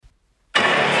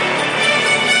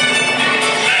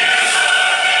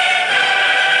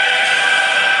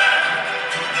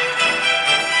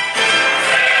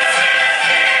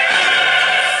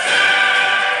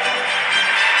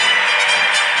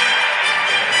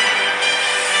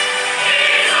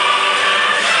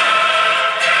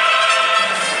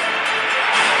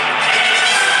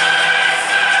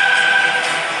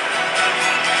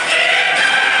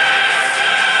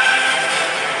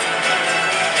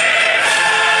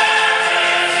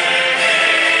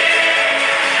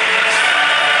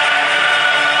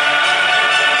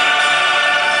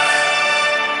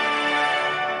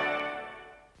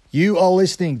You are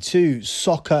listening to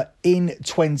Soccer in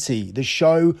 20, the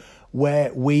show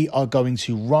where we are going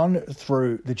to run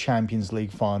through the Champions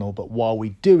League final. But while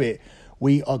we do it,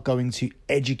 we are going to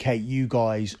educate you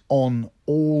guys on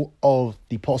all of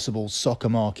the possible soccer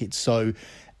markets. So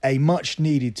a much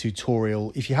needed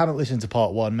tutorial. If you haven't listened to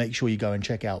part one, make sure you go and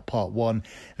check out part one.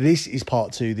 This is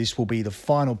part two. This will be the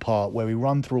final part where we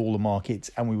run through all the markets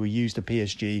and we will use the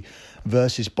PSG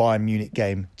versus Bayern Munich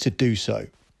game to do so.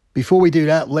 Before we do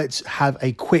that, let's have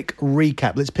a quick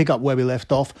recap. Let's pick up where we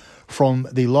left off from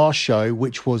the last show,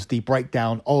 which was the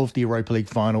breakdown of the Europa League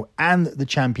final and the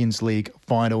Champions League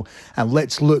final. And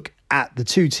let's look at the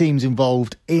two teams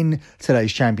involved in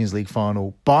today's Champions League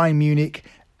final, Bayern Munich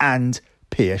and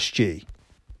PSG.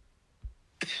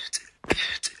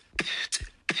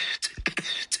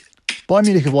 Bayern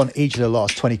Munich have won each of their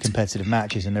last 20 competitive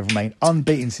matches and have remained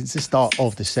unbeaten since the start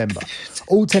of December.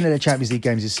 All 10 of their Champions League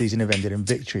games this season have ended in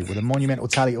victory, with a monumental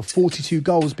tally of 42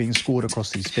 goals being scored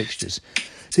across these fixtures.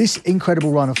 This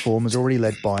incredible run of form has already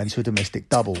led Bayern to a domestic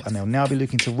double, and they'll now be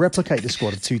looking to replicate the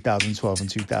squad of 2012 and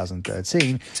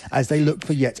 2013 as they look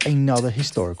for yet another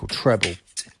historical treble.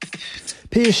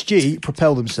 PSG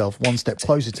propelled themselves one step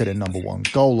closer to their number one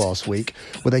goal last week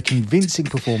with a convincing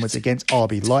performance against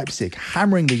RB Leipzig,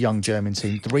 hammering the young German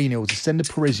team 3-0 to send the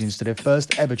Parisians to their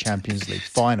first ever Champions League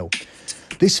final.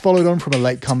 This followed on from a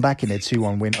late comeback in their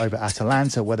 2-1 win over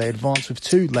Atalanta, where they advanced with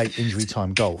two late injury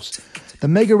time goals. The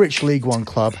mega-rich League One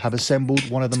club have assembled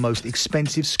one of the most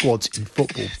expensive squads in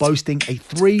football, boasting a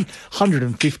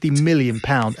 £350 million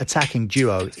attacking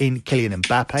duo in Kylian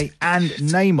Mbappe and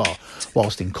Neymar,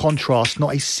 whilst in contrast,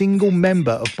 not a single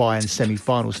member of Bayern's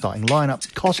semi-final starting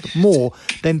lineup cost more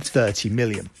than £30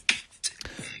 million.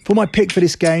 For my pick for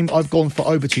this game, I've gone for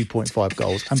over 2.5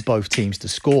 goals and both teams to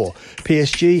score.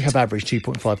 PSG have averaged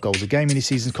 2.5 goals a game in this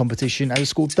season's competition and have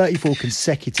scored 34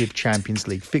 consecutive Champions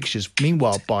League fixtures.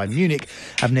 Meanwhile, Bayern Munich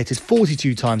have netted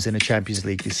 42 times in the Champions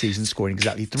League this season, scoring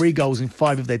exactly 3 goals in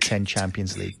 5 of their 10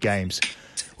 Champions League games.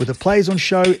 With the players on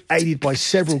show, aided by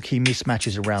several key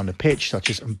mismatches around the pitch, such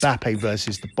as Mbappe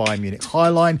versus the Bayern Munich high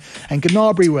line and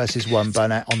Gnabry versus Juan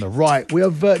Bernat on the right, we are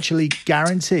virtually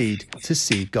guaranteed to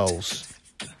see goals.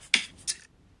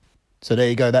 So there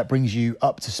you go, that brings you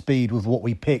up to speed with what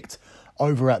we picked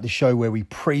over at the show where we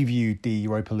previewed the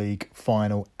Europa League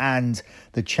final and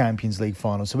the Champions League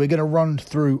final. So we're going to run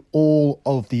through all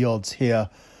of the odds here,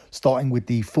 starting with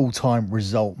the full-time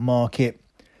result market.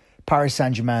 Paris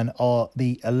Saint-Germain are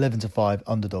the 11-5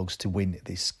 underdogs to win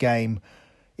this game.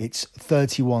 It's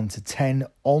 31-10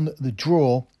 on the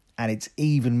draw, and it's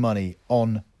even money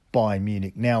on Bayern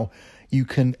Munich. Now, you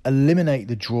can eliminate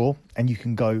the draw and you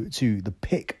can go to the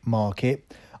pick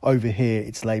market. Over here,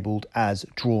 it's labelled as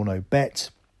draw no bet.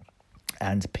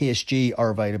 And PSG are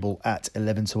available at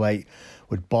 11-8,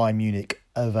 with Bayern Munich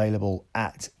available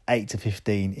at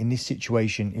 8-15. In this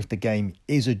situation, if the game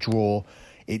is a draw,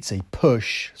 it's a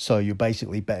push. So you're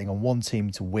basically betting on one team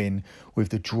to win, with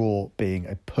the draw being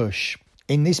a push.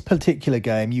 In this particular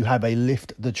game, you have a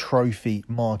lift the trophy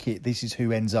market. This is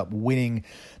who ends up winning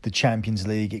the Champions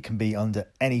League. It can be under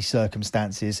any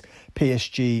circumstances.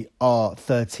 PSG are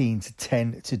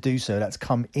 13-10 to do so. That's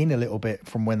come in a little bit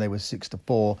from when they were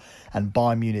 6-4. And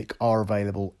Bayern Munich are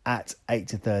available at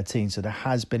 8-13. So there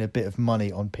has been a bit of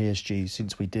money on PSG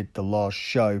since we did the last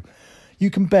show. You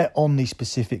can bet on the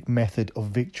specific method of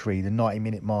victory. The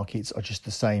 90-minute markets are just the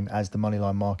same as the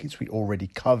moneyline markets we already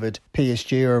covered.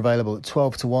 PSG are available at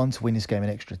 12-1 to win this game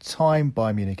in extra time.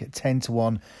 Bayern Munich at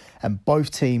 10-1. And both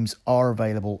teams are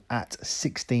available at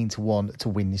 16-1 to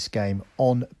win this game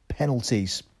on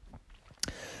penalties.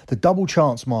 The double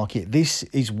chance market, this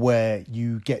is where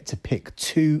you get to pick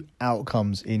two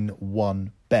outcomes in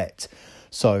one bet.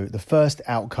 So the first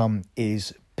outcome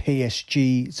is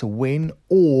PSG to win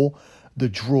or the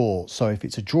draw. So if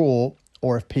it's a draw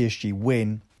or if PSG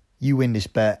win, you win this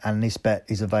bet, and this bet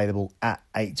is available at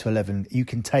 8-11. You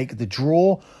can take the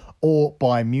draw or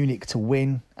Bayern Munich to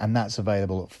win, and that's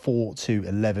available at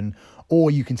 4-11.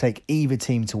 Or you can take either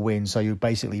team to win, so you're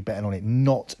basically betting on it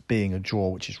not being a draw,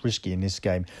 which is risky in this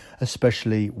game,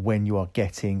 especially when you are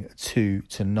getting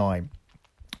 2-9.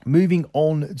 Moving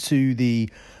on to the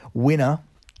winner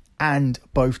and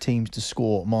both teams to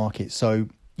score market. So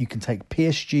you can take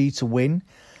PSG to win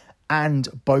and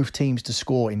both teams to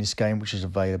score in this game, which is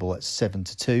available at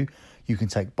 7-2. You can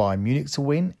take Bayern Munich to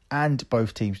win and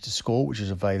both teams to score, which is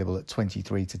available at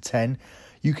 23-10.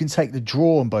 You can take the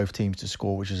draw on both teams to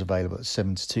score, which is available at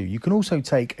 7-2. You can also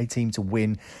take a team to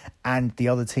win and the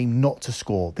other team not to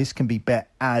score. This can be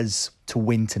bet as to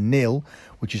win to nil,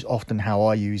 which is often how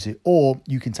I use it. Or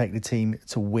you can take the team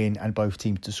to win and both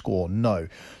teams to score no.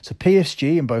 So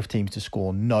PSG and both teams to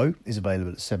score no is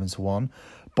available at 7-1.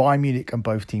 Bayern Munich and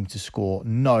both teams to score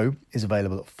no is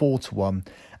available at 4-1.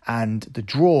 And the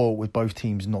draw with both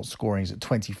teams not scoring is at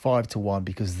 25-1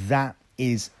 because that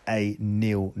is a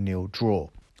 0-0 draw.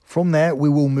 From there, we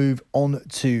will move on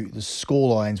to the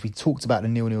score lines. We talked about the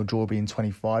 0-0 draw being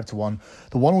 25-1.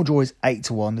 The 1-1 draw is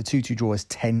 8-1. The 2-2 draw is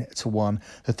 10-1.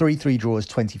 The 3-3 draw is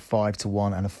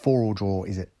 25-1. And the 4-4 draw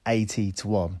is at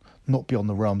 80-1. Not beyond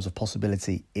the realms of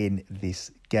possibility in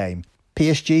this game.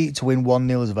 PSG to win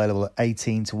 1-0 is available at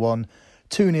 18-1.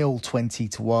 2-0,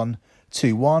 20-1.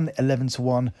 2-1,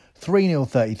 11-1, 3-0,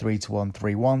 33-1,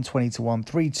 3-1, 20-1,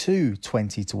 3-2,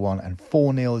 20-1, and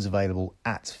 4-0 is available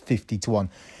at 50-1.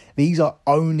 These are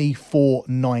only for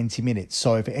 90 minutes.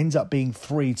 So if it ends up being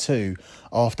 3-2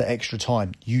 after extra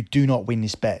time, you do not win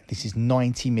this bet. This is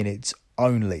 90 minutes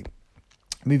only.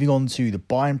 Moving on to the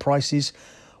buy-in prices.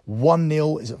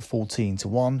 1-0 is at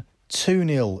 14-1.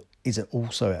 2-0 is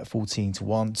also at 14-1.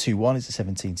 2-1 is at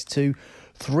 17-2.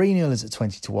 3-0 is at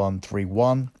 20-1.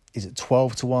 3-1 is at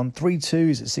 12-1, 3-2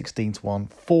 is at 16-1,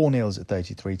 4-0 is at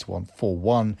 33-1,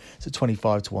 4-1 is at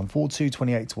 25-1, 4-2,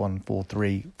 28-1,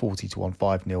 4-3, 40-1,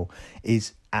 5-0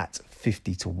 is at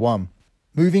 50-1.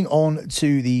 Moving on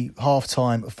to the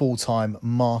half-time, full-time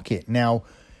market. Now,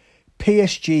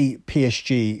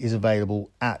 PSG is available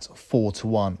at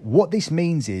 4-1. What this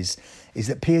means is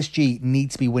that PSG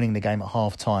need to be winning the game at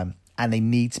half-time and they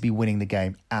need to be winning the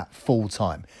game at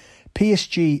full-time.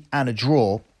 PSG and a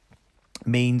draw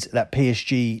means that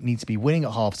PSG needs to be winning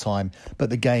at half-time,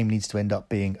 but the game needs to end up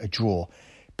being a draw.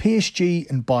 PSG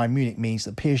and Bayern Munich means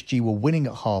that PSG were winning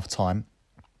at half-time,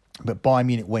 but Bayern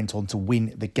Munich went on to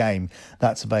win the game.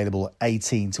 That's available at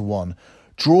 18-1.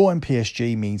 Draw in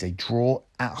PSG means a draw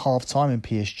at half-time and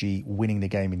PSG winning the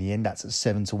game in the end. That's at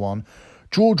 7-1.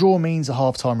 Draw means a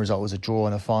half-time result was a draw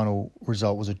and a final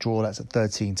result was a draw. That's at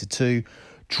 13-2.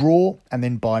 Draw and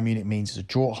then Bayern Munich means it's a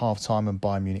draw at half-time and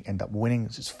Bayern Munich end up winning.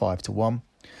 So it's 5-1.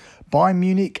 Bayern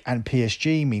Munich and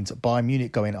PSG means that Bayern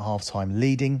Munich go in at half-time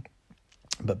leading,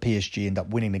 but PSG end up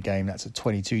winning the game. That's at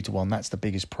 22-1. That's the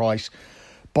biggest price.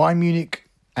 Bayern Munich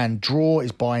and draw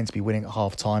is Bayern to be winning at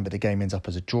half-time, but the game ends up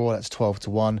as a draw. That's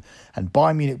 12-1. And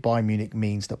Bayern Munich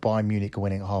means that Bayern Munich are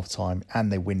winning at half-time and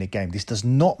they win the game. This does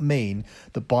not mean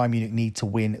that Bayern Munich need to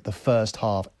win the first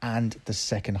half and the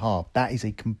second half. That is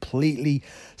a completely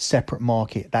separate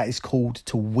market. That is called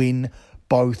to win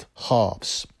both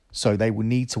halves. So they would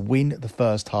need to win the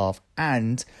first half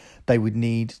and they would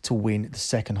need to win the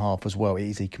second half as well. It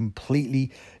is a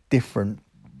completely different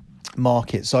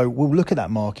market. So we'll look at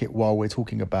that market while we're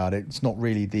talking about it. It's not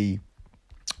really the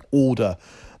order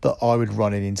that I would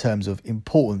run it in terms of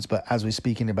importance, but as we're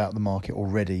speaking about the market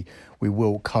already, we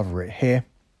will cover it here.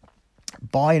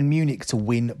 Bayern Munich to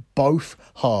win both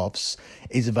halves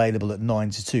is available at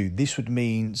 9-2. This would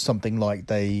mean something like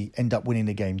they end up winning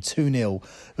the game 2-0,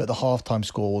 but the halftime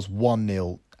score was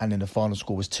 1-0. And then the final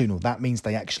score was 2-0. That means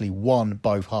they actually won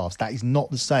both halves. That is not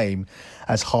the same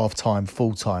as half-time,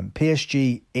 full-time.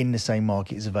 PSG in the same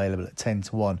market is available at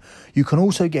 10-1. You can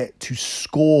also get to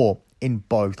score in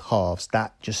both halves.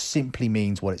 That just simply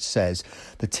means what it says.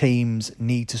 The teams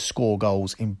need to score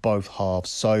goals in both halves.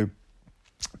 So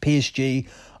PSG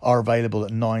are available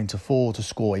at 9-4 to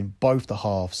score in both the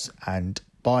halves, and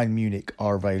Bayern Munich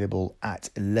are available at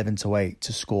 11-8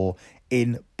 to score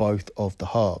in both of the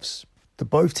halves. The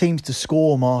both teams to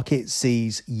score market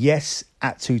sees yes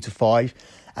at 2-5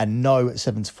 and no at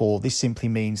 7-4. This simply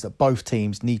means that both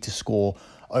teams need to score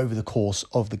over the course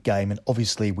of the game. And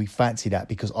obviously we fancy that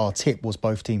because our tip was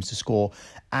both teams to score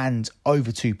and over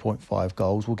 2.5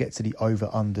 goals. We'll get to the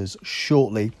over-unders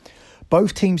shortly.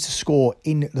 Both teams to score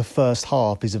in the first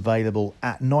half is available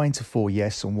at 9-4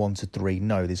 yes and 1-3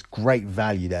 no. There's great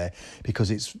value there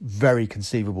because it's very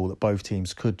conceivable that both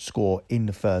teams could score in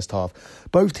the first half.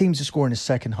 Both teams to score in the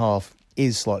second half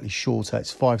is slightly shorter.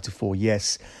 It's 5-4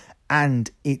 yes and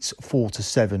it's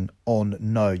 4-7 on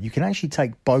no. You can actually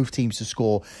take both teams to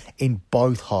score in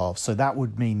both halves. So that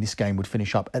would mean this game would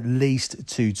finish up at least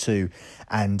 2-2.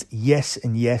 And yes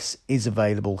is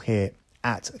available here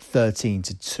at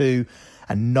 13-2,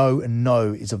 and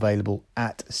no is available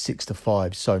at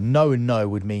 6-5. So no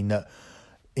would mean that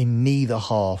in neither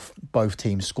half both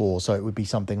teams score. So it would be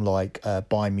something like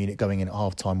Bayern Munich going in at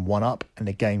halftime 1-up and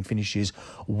the game finishes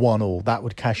 1-1. That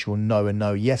would cash your no and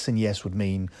no. Yes and yes would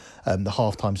mean the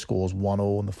halftime scores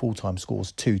 1-1 and the full-time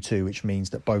scores 2-2, which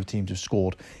means that both teams have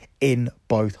scored in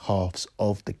both halves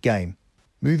of the game.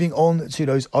 Moving on to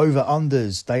those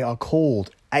over-unders, they are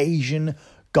called Asian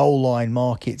goal line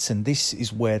markets, and this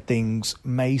is where things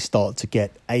may start to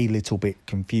get a little bit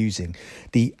confusing.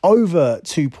 The over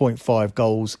 2.5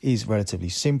 goals is relatively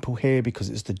simple here because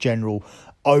it's the general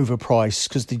overprice,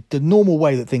 because the normal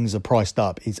way that things are priced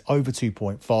up is over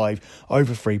 2.5,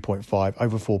 over 3.5,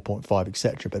 over 4.5,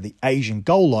 etc. But the Asian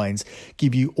goal lines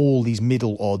give you all these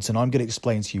middle odds, and I'm going to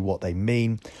explain to you what they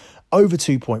mean. Over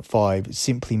 2.5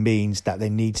 simply means that there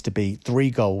needs to be 3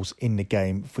 goals in the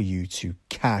game for you to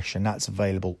cash, and that's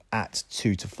available at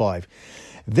 2 to 5.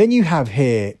 Then you have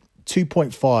here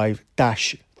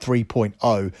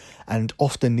 2.5-3.0, and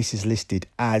often this is listed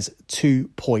as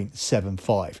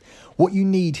 2.75. What you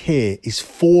need here is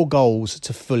 4 goals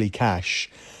to fully cash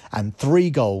and 3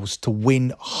 goals to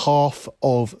win half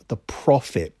of the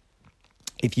profit.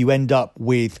 If you end up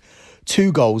with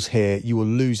 2 goals here, you will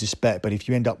lose this bet. But if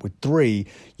you end up with 3,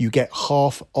 you get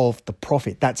half of the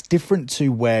profit. That's different to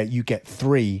where you get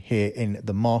 3 here in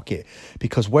the market,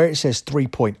 because where it says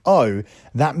 3.0,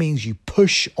 that means you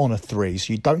push on a 3.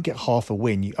 So you don't get half a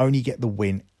win. You only get the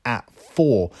win at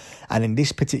 4. And in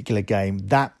this particular game,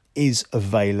 that is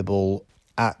available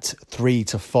at 3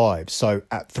 to 5. So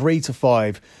at 3 to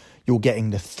 5, you're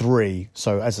getting the 3.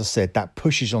 So as I said, that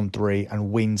pushes on 3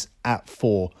 and wins at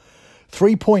 4.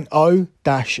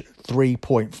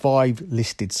 3.0-3.5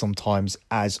 listed sometimes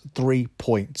as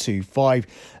 3.25.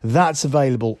 That's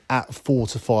available at 4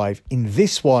 to 5. In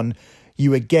this one,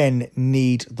 you again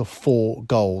need the 4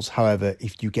 goals. However,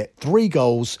 if you get 3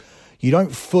 goals, you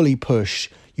don't fully push,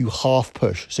 you half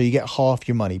push. So you get half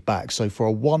your money back. So for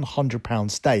a £100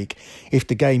 stake, if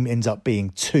the game ends up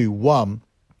being 2-1,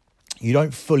 you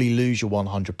don't fully lose your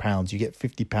 £100. You get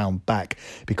 £50 back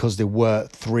because there were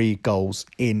 3 goals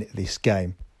in this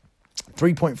game.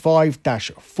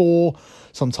 3.5-4,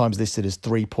 sometimes listed as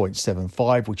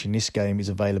 3.75, which in this game is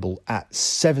available at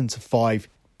 7 to 5.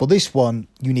 For this one,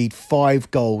 you need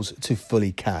 5 goals to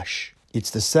fully cash.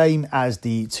 It's the same as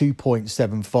the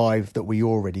 2.75 that we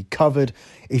already covered.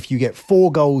 If you get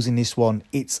 4 goals in this one,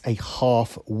 it's a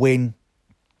half win.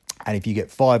 And if you get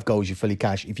 5 goals, you fully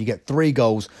cash. If you get 3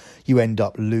 goals, you end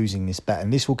up losing this bet.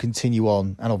 And this will continue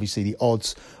on. And obviously the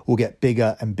odds will get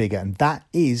bigger and bigger. And that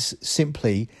is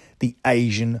simply the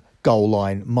Asian goal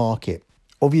line market.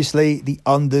 Obviously, the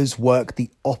unders work the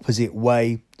opposite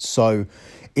way. So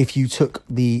if you took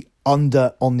the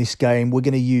under on this game, we're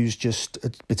going to use just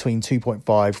between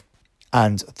 2.5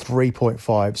 and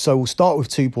 3.5. So we'll start with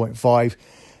 2.5.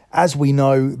 As we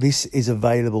know, this is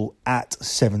available at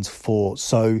 7 to 4.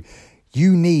 So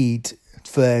you need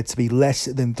for there to be less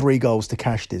than 3 goals to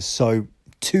cash this. So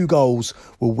 2 goals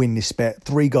will win this bet.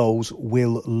 3 goals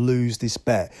will lose this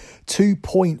bet.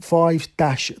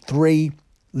 2.5-3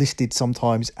 listed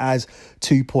sometimes as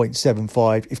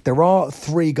 2.75. If there are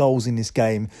 3 goals in this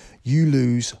game, you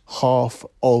lose half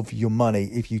of your money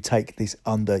if you take this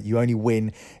under. You only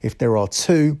win if there are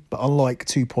 2, but unlike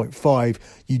 2.5,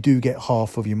 you do get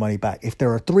half of your money back. If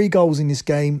there are 3 goals in this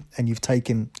game and you've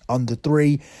taken under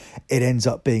 3, it ends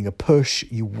up being a push.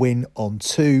 You win on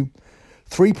 2.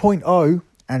 3.0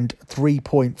 and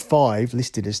 3.5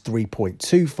 listed as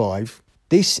 3.25.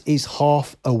 This is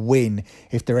half a win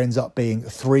if there ends up being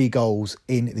 3 goals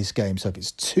in this game. So if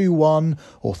it's 2-1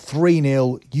 or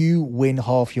 3-0, you win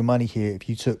half your money here if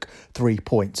you took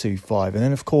 3.25. And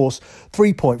then, of course,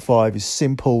 3.5 is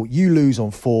simple. You lose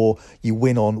on 4, you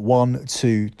win on 1,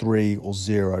 2, 3 or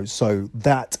 0. So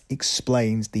that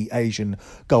explains the Asian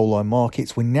goal line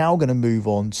markets. We're now going to move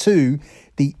on to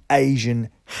the Asian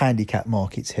handicap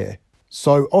markets here.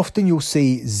 So often you'll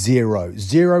see 0.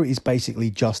 0 is basically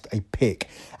just a pick,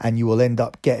 and you will end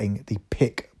up getting the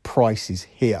pick prices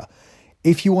here.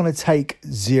 If you want to take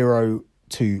 0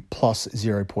 to plus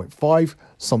 0.5,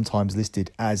 sometimes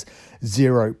listed as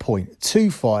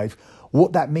 0.25,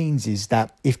 what that means is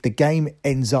that if the game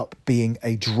ends up being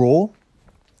a draw,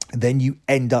 then you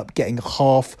end up getting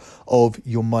half of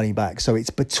your money back. So it's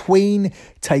between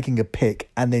taking a pick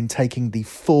and then taking the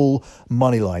full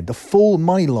money line. The full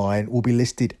money line will be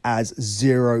listed as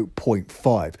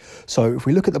 0.5. So if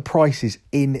we look at the prices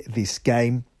in this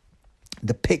game,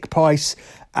 the pick price,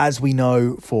 as we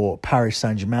know, for Paris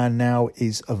Saint-Germain now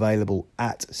is available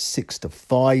at 6 to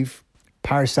 5.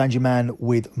 Paris Saint-Germain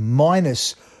with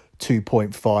minus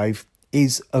 2.5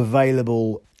 is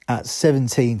available at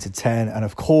 17 to 10. And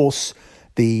of course,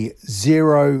 The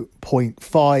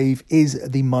 0.5 is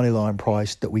the moneyline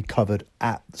price that we covered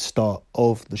at the start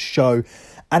of the show.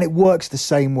 And it works the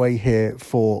same way here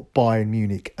for Bayern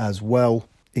Munich as well.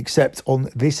 Except on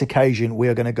this occasion, we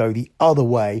are going to go the other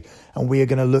way. And we are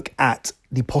going to look at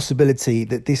the possibility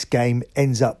that this game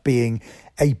ends up being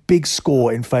a big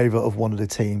score in favour of one of the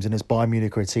teams. And as Bayern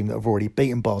Munich are a team that have already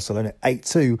beaten Barcelona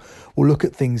 8-2, we'll look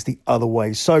at things the other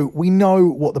way. So we know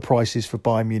what the price is for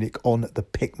Bayern Munich on the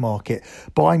pick market.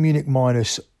 Bayern Munich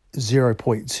minus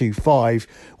 0.25,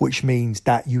 which means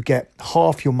that you get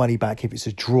half your money back if it's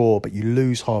a draw, but you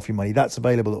lose half your money. That's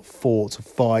available at 4 to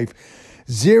 5.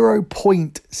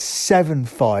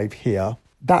 0.75 here.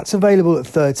 That's available at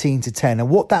 13 to 10.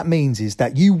 And what that means is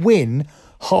that you win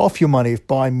half your money if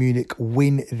Bayern Munich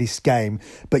win this game,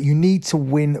 but you need to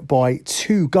win by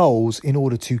 2 goals in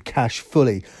order to cash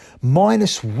fully.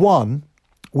 -1,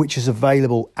 which is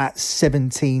available at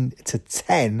 17 to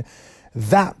 10,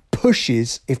 that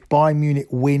pushes if Bayern Munich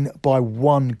win by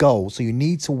 1 goal. So you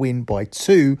need to win by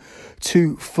 2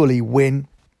 to fully win.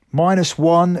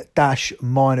 -1 dash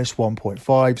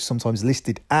 -1.5, sometimes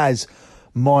listed as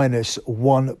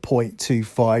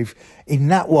 -1.25. In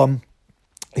that one,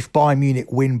 if Bayern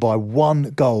Munich win by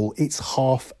 1 goal, it's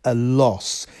half a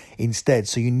loss instead.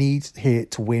 So you need here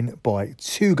to win by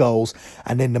 2 goals.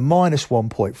 And then the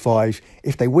 -1.5,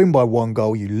 if they win by 1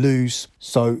 goal, you lose.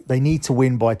 So they need to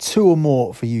win by 2 or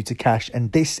more for you to cash.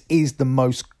 And this is the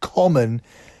most common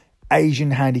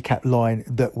Asian handicap line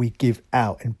that we give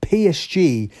out. And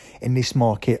PSG in this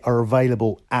market are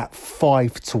available at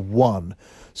 5 to 1.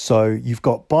 So you've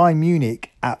got Bayern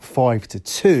Munich at 5 to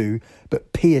 2,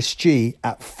 but PSG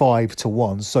at 5 to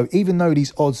 1. So even though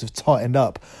these odds have tightened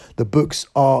up, the books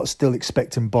are still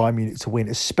expecting Bayern Munich to win,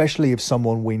 especially if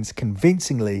someone wins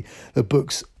convincingly. The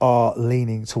books are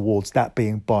leaning towards that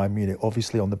being Bayern Munich,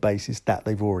 obviously on the basis that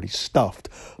they've already stuffed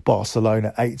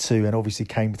Barcelona 8-2 and obviously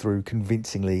came through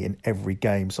convincingly in every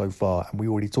game so far. And we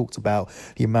already talked about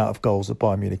the amount of goals that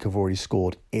Bayern Munich have already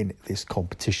scored in this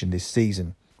competition this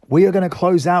season. We are going to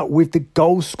close out with the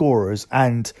goal scorers,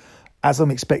 and as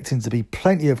I'm expecting to be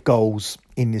plenty of goals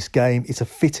in this game, it's a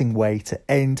fitting way to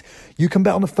end. You can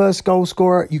bet on the first goal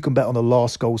scorer, you can bet on the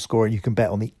last goal scorer, you can bet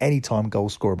on the anytime goal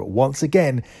scorer. But once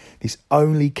again, this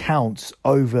only counts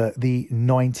over the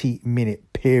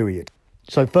 90-minute period.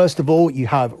 So first of all, you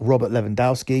have Robert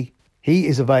Lewandowski. He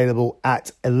is available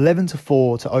at 11 to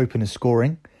 4 to open the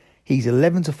scoring. He's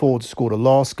 11 to 4 to score the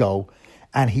last goal.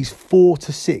 And he's 4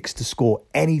 to 6 to score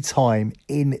any time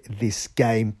in this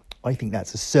game. I think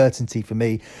that's a certainty for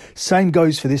me. Same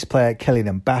goes for this player,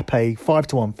 Kylian Mbappe. 5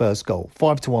 to 1 first goal,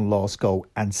 5 to 1 last goal,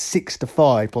 and 6 to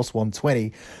 5 plus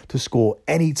 120 to score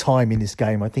any time in this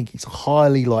game. I think he's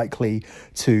highly likely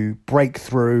to break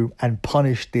through and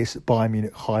punish this Bayern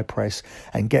Munich high press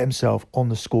and get himself on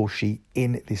the score sheet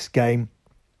in this game.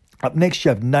 Up next, you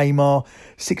have Neymar.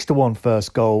 6 to 1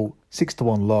 first goal, 6 to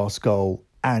 1 last goal,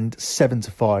 and 7 to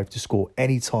 5 to score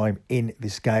any time in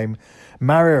this game.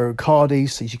 Mario Icardi,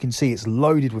 so as you can see, it's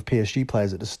loaded with PSG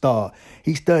players at the start.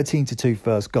 He's 13 to 2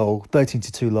 first goal, 13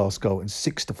 to 2 last goal, and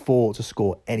 6 to 4 to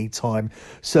score any time.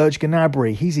 Serge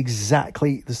Gnabry, he's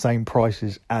exactly the same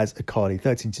prices as Icardi,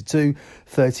 13 to 2,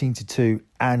 13 to 2,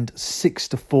 and 6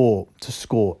 to 4 to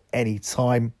score any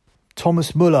time.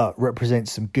 Thomas Müller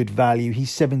represents some good value. He's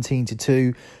 17 to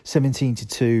 2, 17 to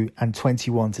 2, and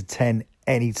 21 to 10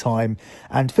 anytime.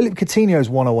 And Philippe Coutinho is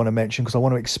one I want to mention because I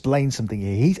want to explain something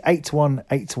here. He's 8 to 1,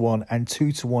 8 to 1, and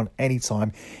 2 to 1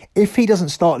 anytime. If he doesn't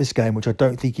start this game, which I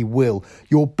don't think he will,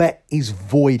 your bet is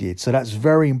voided. So that's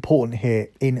very important here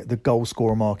in the goal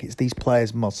scorer markets. These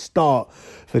players must start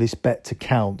for this bet to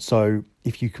count. So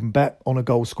if you can bet on a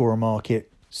goal scorer market,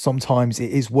 sometimes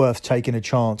it is worth taking a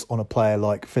chance on a player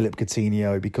like Philippe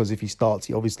Coutinho, because if he starts,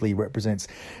 he obviously represents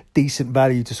decent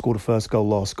value to score the first goal,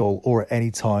 last goal, or at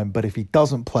any time. But if he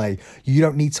doesn't play, you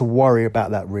don't need to worry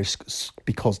about that risk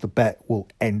because the bet will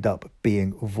end up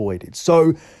being voided.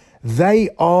 So they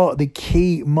are the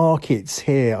key markets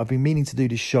here. I've been meaning to do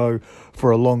this show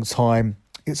for a long time.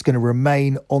 It's going to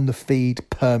remain on the feed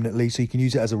permanently, so you can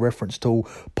use it as a reference tool.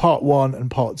 Part 1 and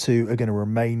part 2 are going to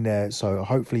remain there, so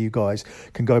hopefully you guys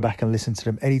can go back and listen to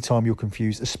them anytime you're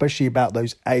confused, especially about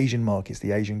those Asian markets,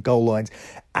 the Asian goal lines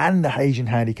and the Asian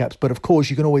handicaps. But of course,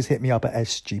 you can always hit me up at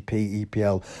SGP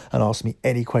EPL and ask me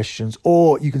any questions,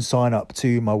 or you can sign up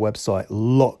to my website,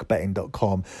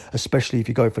 lockbetting.com. Especially if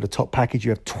you go for the top package,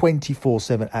 you have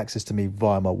 24/7 access to me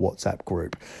via my WhatsApp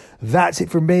group. That's it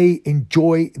from me.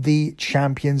 Enjoy the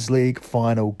Champions League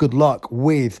final. Good luck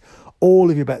with all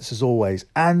of your bets as always,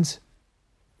 and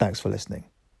thanks for listening.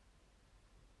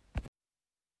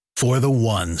 For the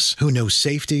ones who know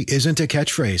safety isn't a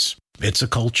catchphrase, it's a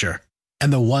culture.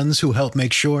 And the ones who help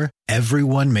make sure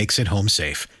everyone makes it home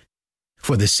safe.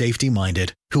 For the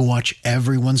safety-minded who watch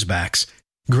everyone's backs,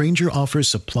 Grainger offers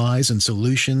supplies and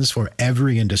solutions for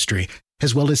every industry,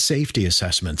 as well as safety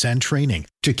assessments and training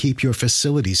to keep your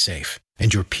facilities safe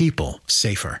and your people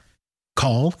safer.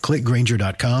 Call, click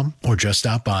Grainger.com, or just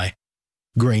stop by.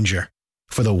 Grainger,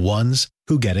 for the ones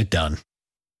who get it done.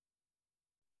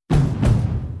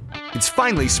 It's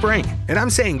finally spring, and I'm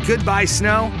saying goodbye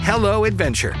snow, hello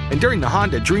adventure. And during the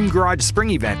Honda Dream Garage Spring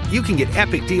Event, you can get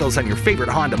epic deals on your favorite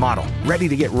Honda model. Ready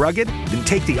to get rugged? Then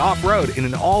take the off-road in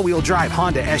an all-wheel drive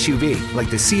Honda SUV, like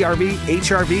the CR-V,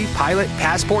 HR-V, Pilot,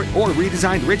 Passport, or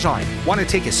redesigned Ridgeline. Want to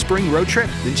take a spring road trip?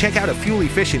 Then check out a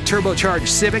fuel-efficient turbocharged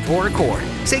Civic or Accord.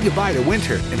 Say goodbye to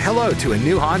winter and hello to a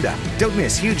new Honda. Don't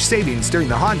miss huge savings during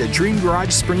the Honda Dream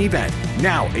Garage Spring Event,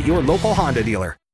 now at your local Honda dealer.